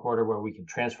stop work order where we can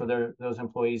transfer those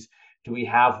employees? Do we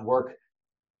have work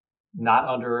not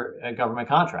under a government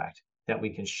contract that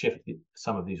we can shift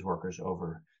some of these workers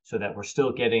over so that we're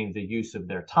still getting the use of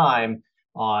their time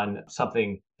on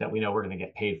something that we know we're going to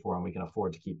get paid for and we can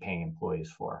afford to keep paying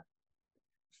employees for.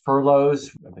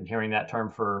 Furloughs, I've been hearing that term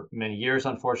for many years,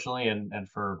 unfortunately, and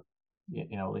for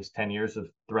at least 10 years of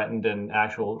threatened and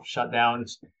actual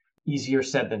shutdowns. Easier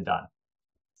said than done.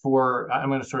 I'm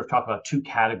going to sort of talk about two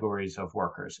categories of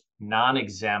workers: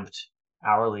 non-exempt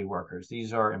hourly workers.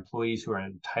 These are employees who are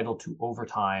entitled to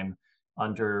overtime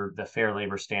under the Fair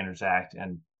Labor Standards Act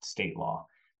and state law.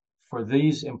 For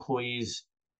these employees,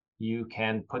 you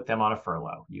can put them on a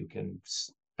furlough. You can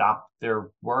stop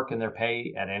their work and their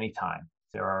pay at any time.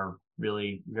 There are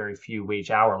really very few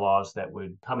wage hour laws that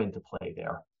would come into play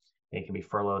there. They can be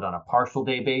furloughed on a partial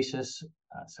day basis.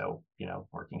 So,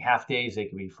 working half days, they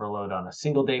can be furloughed on a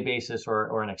single day basis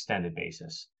or an extended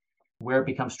basis. Where it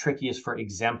becomes tricky is for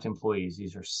exempt employees.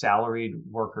 These are salaried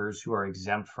workers who are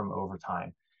exempt from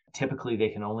overtime. Typically, they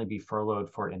can only be furloughed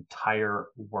for entire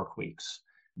work weeks.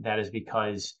 That is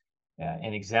because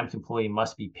an exempt employee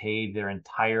must be paid their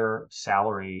entire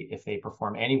salary if they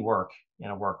perform any work in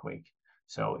a work week.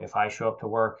 So if I show up to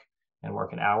work and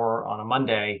work an hour on a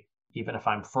Monday, even if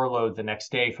I'm furloughed the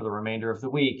next day for the remainder of the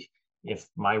week, if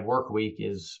my work week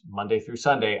is Monday through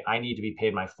Sunday, I need to be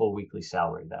paid my full weekly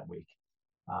salary that week.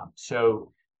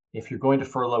 So if you're going to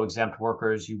furlough exempt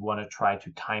workers, you want to try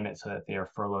to time it so that they are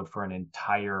furloughed for an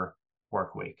entire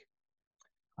work week.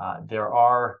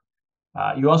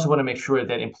 You also want to make sure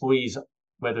that employees,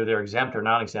 whether they're exempt or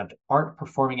non-exempt, aren't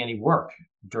performing any work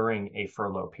during a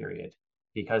furlough period,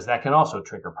 because that can also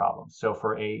trigger problems. So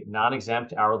for a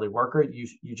non-exempt hourly worker,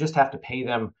 you just have to pay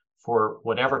them for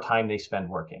whatever time they spend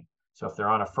working. So if they're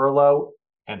on a furlough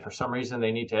and for some reason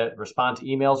they need to respond to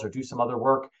emails or do some other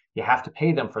work, you have to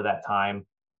pay them for that time,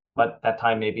 but that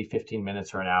time may be 15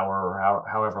 minutes or an hour or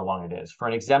however long it is. For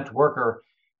an exempt worker,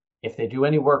 if they do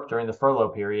any work during the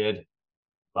furlough period,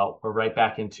 well, we're right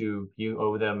back into you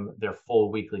owe them their full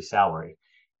weekly salary.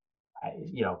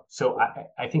 So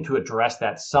I think to address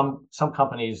that, some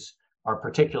companies are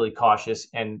particularly cautious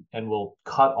and will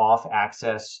cut off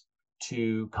access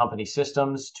to company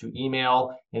systems, to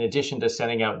email, in addition to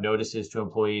sending out notices to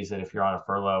employees that if you're on a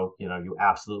furlough, you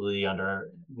absolutely under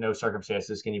no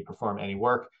circumstances can you perform any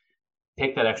work.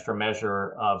 Take that extra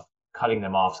measure of cutting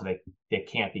them off so they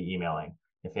can't be emailing.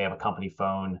 If they have a company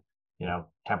phone,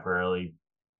 temporarily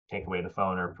take away the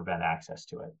phone or prevent access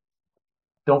to it.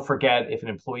 Don't forget, if an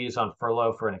employee is on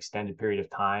furlough for an extended period of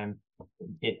time,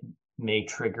 it may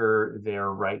trigger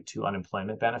their right to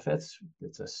unemployment benefits.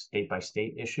 It's a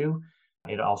state-by-state issue.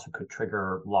 It also could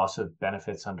trigger loss of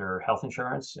benefits under health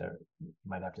insurance. You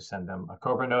might have to send them a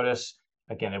COBRA notice.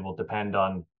 Again, it will depend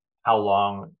on how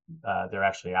long they're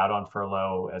actually out on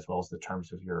furlough, as well as the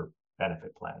terms of your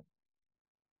benefit plan.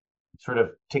 Sort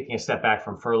of taking a step back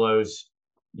from furloughs,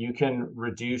 you can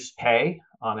reduce pay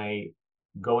on a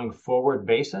going forward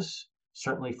basis.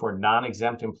 Certainly for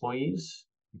non-exempt employees,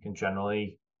 you can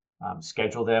generally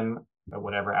schedule them at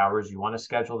whatever hours you want to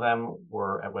schedule them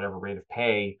or at whatever rate of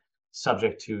pay,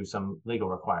 subject to some legal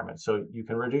requirements. So you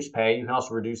can reduce pay. You can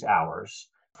also reduce hours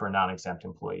for non-exempt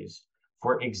employees.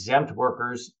 For exempt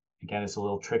workers, again, it's a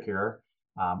little trickier.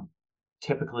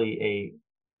 Typically a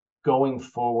going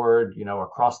forward,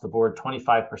 across the board,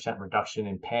 25% reduction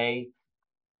in pay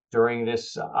during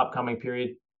this upcoming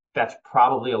period, that's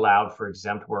probably allowed for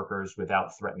exempt workers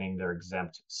without threatening their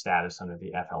exempt status under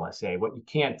the FLSA. What you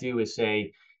can't do is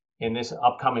say, in this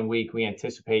upcoming week, we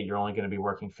anticipate you're only going to be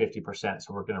working 50%,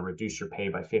 so we're going to reduce your pay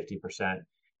by 50%.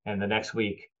 And the next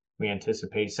week, we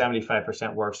anticipate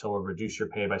 75% work, so we'll reduce your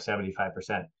pay by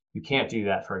 75%. You can't do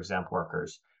that for exempt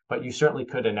workers, but you certainly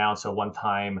could announce a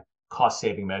one-time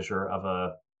cost-saving measure of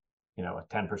a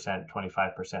 10%,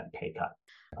 25% pay cut.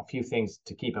 A few things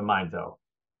to keep in mind, though.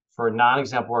 For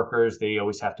non-exempt workers, they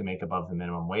always have to make above the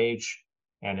minimum wage.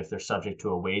 And if they're subject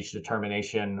to a wage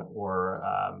determination or,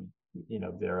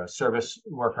 they're a service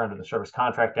worker under the Service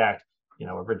Contract Act,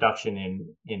 a reduction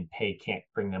in pay can't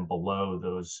bring them below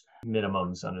those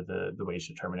minimums under the wage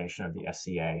determination of the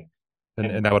SCA.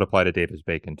 And that would apply to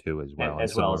Davis-Bacon too, as well,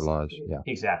 as similar well as laws. Yeah,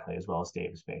 exactly, as well as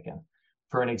Davis-Bacon.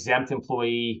 For an exempt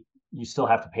employee, you still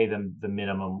have to pay them the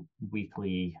minimum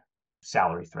weekly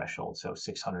salary threshold, so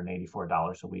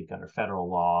 $684 a week under federal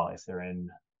law. If they're in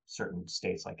certain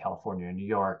states like California and New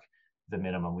York, the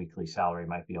minimum weekly salary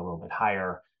might be a little bit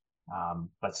higher.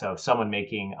 But so someone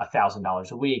making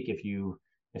 $1,000 a week,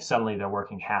 if suddenly they're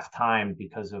working half time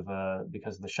because of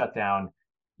the shutdown,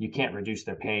 you can't reduce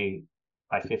their pay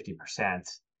by 50%,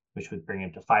 which would bring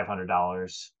them to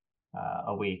 $500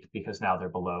 a week, because now they're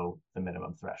below the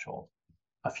minimum threshold.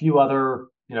 A few other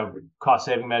cost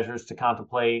saving measures to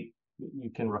contemplate: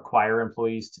 you can require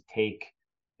employees to take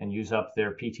and use up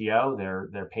their PTO,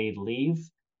 their paid leave.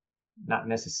 Not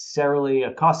necessarily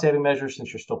a cost-saving measure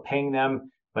since you're still paying them,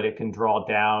 but it can draw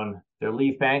down their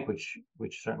leave bank, which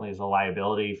certainly is a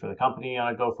liability for the company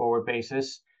on a go-forward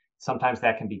basis. Sometimes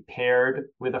that can be paired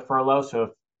with a furlough. So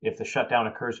if the shutdown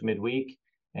occurs midweek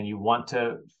and you want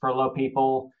to furlough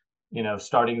people,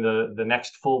 starting the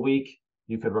next full week,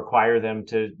 you could require them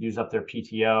to use up their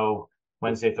PTO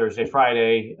Wednesday, Thursday,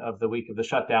 Friday of the week of the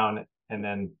shutdown, and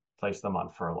then place them on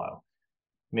furlough.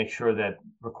 Make sure that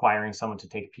requiring someone to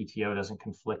take PTO doesn't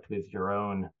conflict with your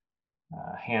own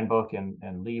handbook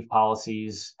and leave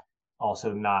policies.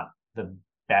 Also not the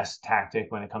best tactic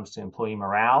when it comes to employee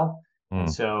morale.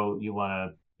 And so you want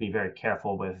to be very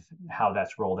careful with how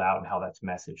that's rolled out and how that's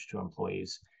messaged to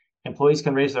employees. Employees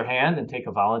can raise their hand and take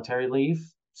a voluntary leave.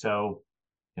 So,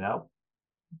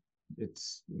 it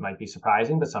might be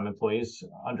surprising, but some employees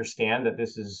understand that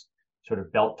this is sort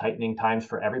of belt tightening times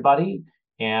for everybody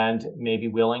and may be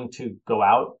willing to go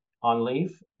out on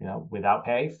leave, without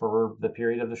pay for the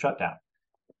period of the shutdown.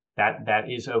 That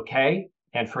is okay.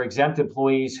 And for exempt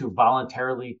employees who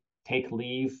voluntarily take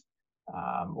leave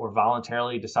or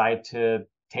voluntarily decide to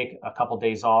take a couple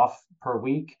days off per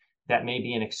week, that may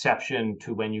be an exception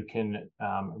to when you can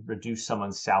reduce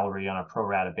someone's salary on a pro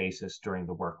rata basis during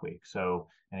the work week. So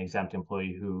an exempt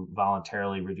employee who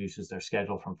voluntarily reduces their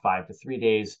schedule from 5 to 3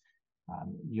 days,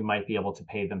 you might be able to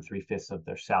pay them 3/5 of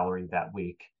their salary that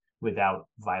week without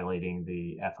violating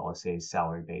the FLSA's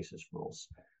salary basis rules.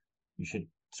 You should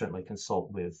certainly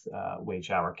consult with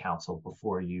wage hour counsel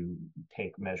before you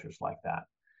take measures like that.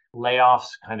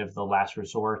 Layoffs, kind of the last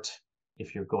resort.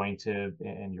 If you're going to,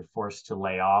 and you're forced to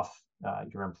lay off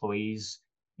your employees,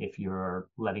 if you're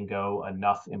letting go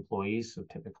enough employees, so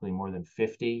typically more than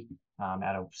 50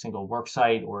 at a single work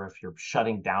site, or if you're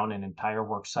shutting down an entire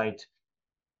work site,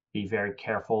 be very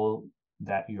careful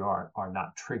that you are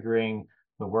not triggering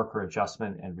the Worker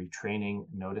Adjustment and Retraining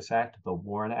Notice Act, the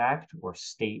WARN Act, or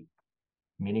state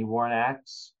mini WARN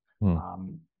Acts,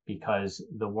 because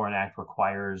the WARN Act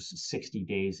requires 60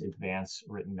 days advance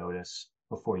written notice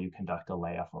before you conduct a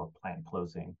layoff or plant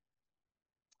closing.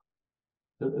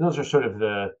 Those are sort of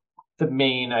the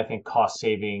main, I think, cost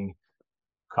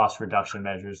reduction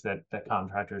measures that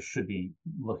contractors should be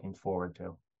looking forward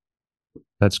to.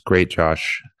 That's great,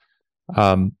 Josh.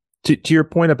 To your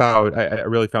point about, I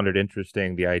really found it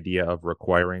interesting, the idea of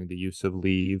requiring the use of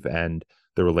leave and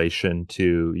the relation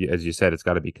to, as you said, it's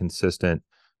got to be consistent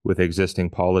with existing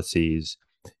policies.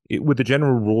 Would the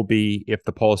general rule be if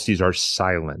the policies are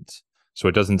silent? So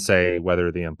it doesn't say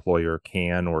whether the employer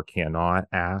can or cannot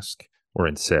ask or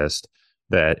insist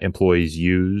that employees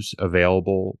use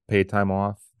available paid time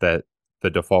off, that the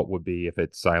default would be if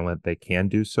it's silent, they can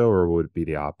do so, or would it be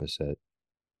the opposite?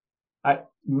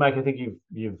 Mike, I think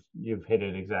you've hit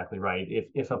it exactly right.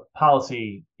 If a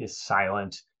policy is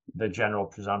silent, the general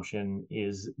presumption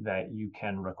is that you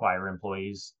can require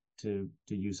employees to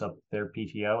use up their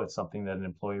PTO. It's something that an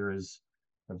employer is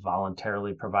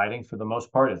voluntarily providing. For the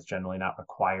most part, it's generally not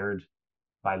required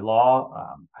by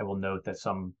law. I will note that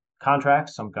some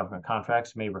government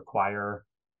contracts may require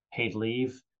paid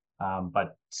leave,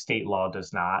 but state law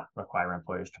does not require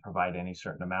employers to provide any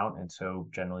certain amount. And so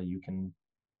generally you can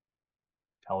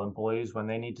tell employees when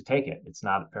they need to take it. It's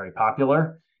not very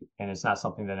popular, and it's not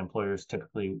something that employers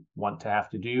typically want to have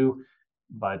to do,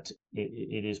 but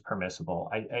it is permissible.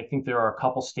 I think there are a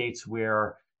couple states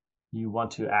where you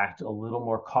want to act a little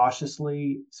more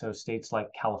cautiously. So states like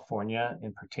California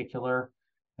in particular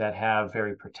that have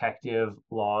very protective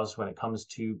laws when it comes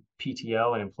to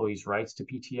PTO and employees' rights to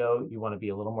PTO, you want to be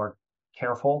a little more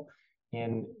careful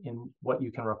in what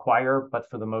you can require. But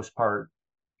for the most part,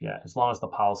 yeah, as long as the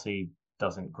policy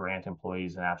doesn't grant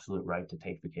employees an absolute right to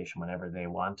take vacation whenever they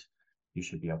want, you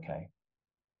should be okay.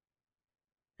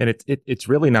 And it's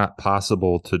really not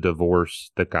possible to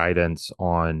divorce the guidance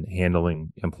on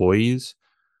handling employees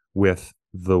with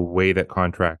the way that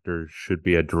contractors should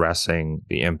be addressing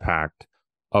the impact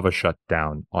of a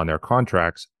shutdown on their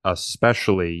contracts,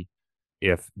 especially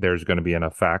if there's going to be an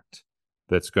effect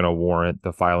that's going to warrant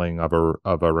the filing of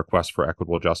a request for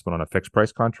equitable adjustment on a fixed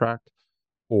price contract,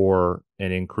 or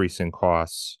an increase in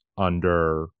costs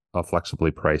under a flexibly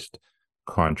priced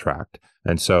contract.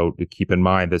 And so to keep in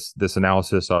mind this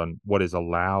analysis on what is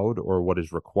allowed or what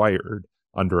is required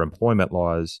under employment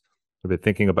laws,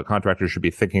 contractors should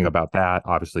be thinking about that,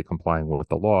 obviously complying with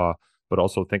the law, but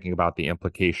also thinking about the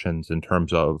implications in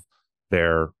terms of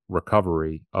their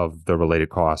recovery of the related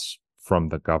costs from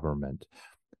the government.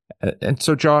 And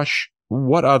so, Josh,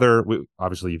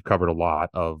 obviously you've covered a lot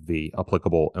of the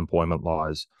applicable employment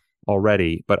laws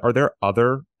already, but are there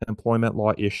other employment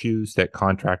law issues that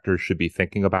contractors should be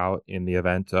thinking about in the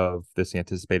event of this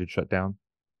anticipated shutdown?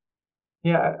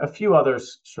 Yeah, a few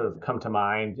others sort of come to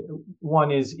mind.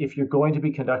 One is if you're going to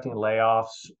be conducting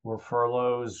layoffs or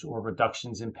furloughs or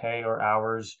reductions in pay or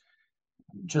hours,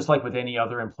 just like with any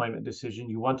other employment decision,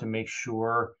 you want to make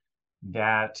sure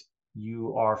that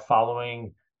you are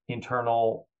following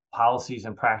internal policies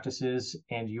and practices,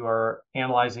 and you are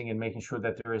analyzing and making sure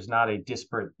that there is not a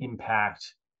disparate impact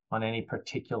on any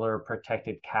particular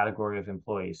protected category of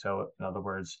employees. So in other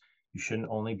words, you shouldn't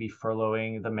only be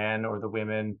furloughing the men or the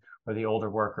women or the older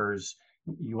workers.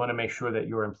 You want to make sure that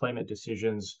your employment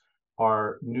decisions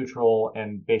are neutral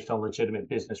and based on legitimate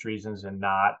business reasons and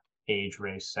not age,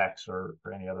 race, sex, or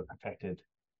any other protected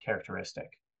characteristic.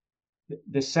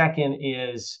 The second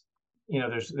is,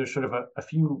 there's sort of a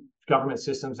few government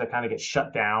systems that kind of get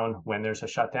shut down when there's a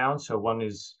shutdown. So one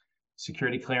is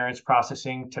security clearance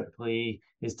processing typically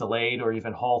is delayed or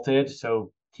even halted.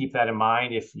 So keep that in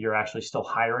mind if you're actually still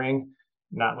hiring,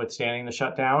 notwithstanding the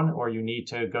shutdown, or you need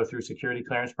to go through security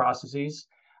clearance processes.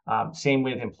 Same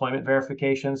with employment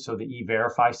verification. So the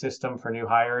E-Verify system for new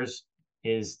hires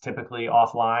is typically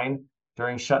offline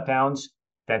during shutdowns.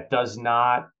 That does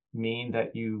not mean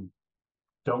that you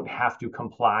don't have to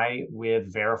comply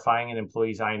with verifying an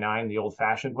employee's I-9 the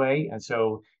old-fashioned way. And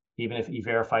so even if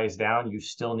E-Verify is down, you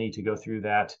still need to go through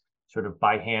that sort of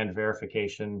by hand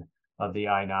verification of the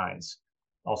I-9s.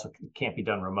 Also can't be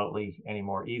done remotely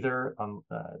anymore either.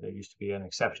 There used to be an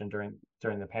exception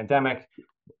during the pandemic.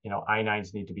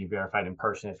 I-9s need to be verified in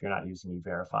person if you're not using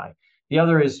E-Verify. The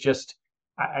other is just,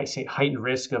 I say, heightened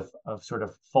risk of sort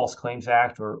of False Claims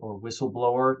Act or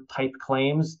whistleblower type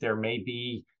claims. There may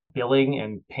be billing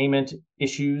and payment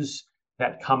issues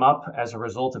that come up as a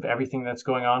result of everything that's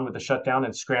going on with the shutdown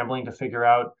and scrambling to figure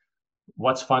out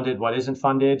what's funded, what isn't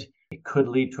funded. It could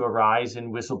lead to a rise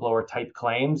in whistleblower type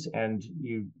claims, and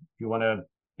you want to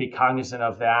be cognizant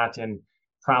of that and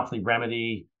promptly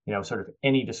remedy, sort of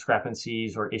any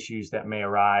discrepancies or issues that may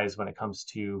arise when it comes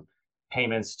to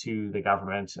payments to the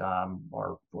government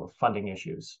or funding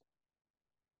issues.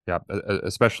 Yeah,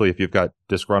 especially if you've got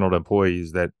disgruntled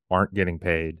employees that aren't getting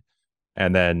paid,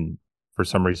 and then for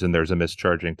some reason there's a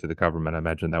mischarging to the government. I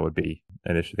imagine that would be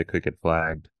an issue that could get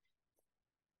flagged.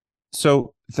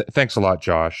 So thanks a lot,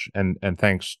 Josh, and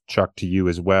thanks, Chuck, to you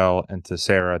as well, and to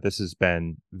Sarah. This has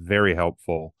been very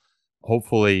helpful.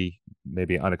 Hopefully,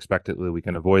 maybe unexpectedly, we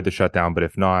can avoid the shutdown, but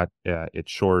if not,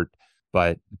 it's short.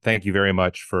 But thank you very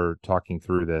much for talking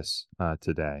through this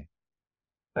today.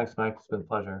 Thanks, Mike. It's been a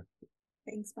pleasure.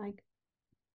 Thanks, Mike.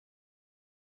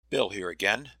 Bill here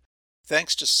again.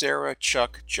 Thanks to Sarah,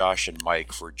 Chuck, Josh, and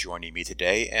Mike for joining me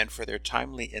today and for their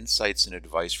timely insights and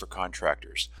advice for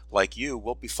contractors. Like you,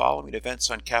 we'll be following events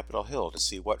on Capitol Hill to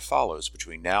see what follows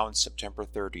between now and September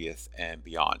 30th and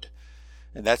beyond.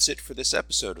 And that's it for this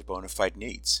episode of Bonafide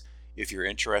Needs. If you're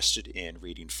interested in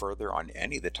reading further on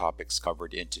any of the topics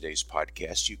covered in today's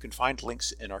podcast, you can find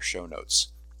links in our show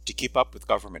notes. To keep up with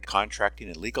government contracting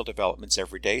and legal developments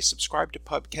every day, subscribe to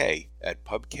PubK at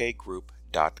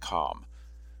pubkgroup.com.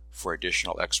 For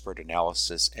additional expert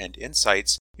analysis and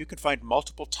insights, you can find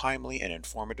multiple timely and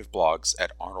informative blogs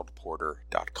at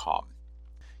arnoldporter.com.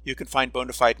 You can find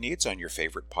Bonafide Needs on your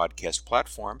favorite podcast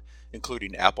platform,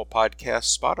 including Apple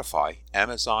Podcasts, Spotify,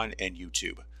 Amazon, and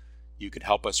YouTube. You can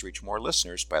help us reach more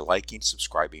listeners by liking,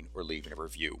 subscribing, or leaving a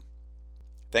review.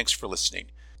 Thanks for listening.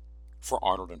 For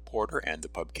Arnold and Porter and the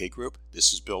PubK Group,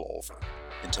 this is Bill Olver.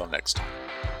 Until next time.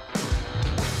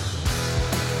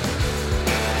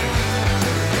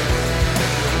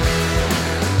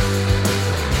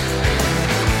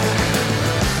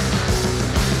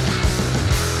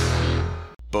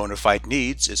 Bonafide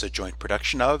Needs is a joint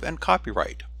production of and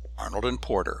copyright Arnold and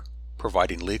Porter,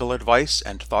 providing legal advice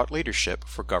and thought leadership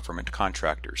for government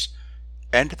contractors,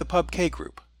 and the PubK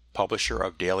Group, publisher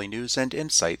of daily news and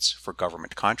insights for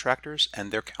government contractors and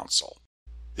their counsel.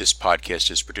 This podcast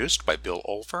is produced by Bill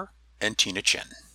Olver and Tina Chen.